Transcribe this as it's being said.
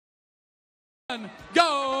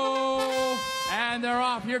Go! And they're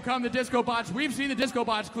off. Here come the Discobots. We've seen the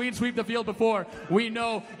Discobots clean sweep the field before. We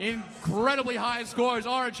know incredibly high scores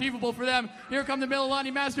are achievable for them. Here come the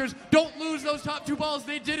Mililani Masters. Don't lose those top two balls.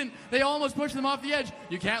 They didn't. They almost pushed them off the edge.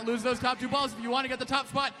 You can't lose those top two balls if you want to get the top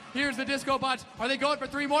spot. Here's the Discobots. Are they going for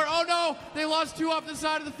three more? Oh no! They lost two off the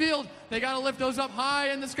side of the field. They got to lift those up high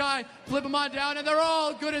in the sky, flip them on down, and they're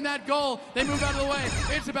all good in that goal. They move out of the way.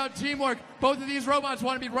 It's about teamwork. Both of these robots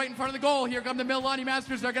want to be right in front of the goal. Here come the Mililani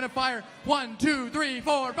Masters. They're going to fire 1, 2, 3,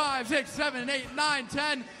 4, 5, 6, 7, 8, 9,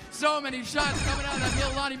 10. So many shots coming out of that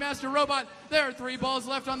Mililani Master robot. There are 3 balls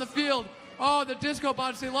left on the field. Oh, the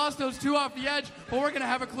Discobots, they lost those 2 off the edge, but we're going to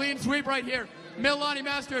have a clean sweep right here. Mililani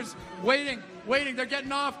Masters waiting. They're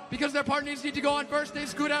getting off because their partners need to go on first. They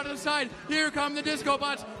scoot out to the side. Here come the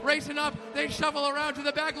Discobots racing up. They shuffle around to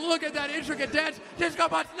the back. Look at that intricate dance.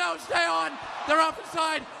 Discobots, no, stay on. They're off the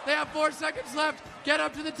side. They have 4 seconds left. Get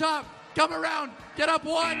up to the top. Come around. Get up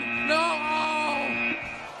 1. No.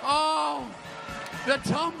 Oh. The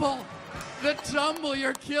tumble.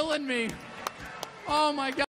 You're killing me. Oh, my God.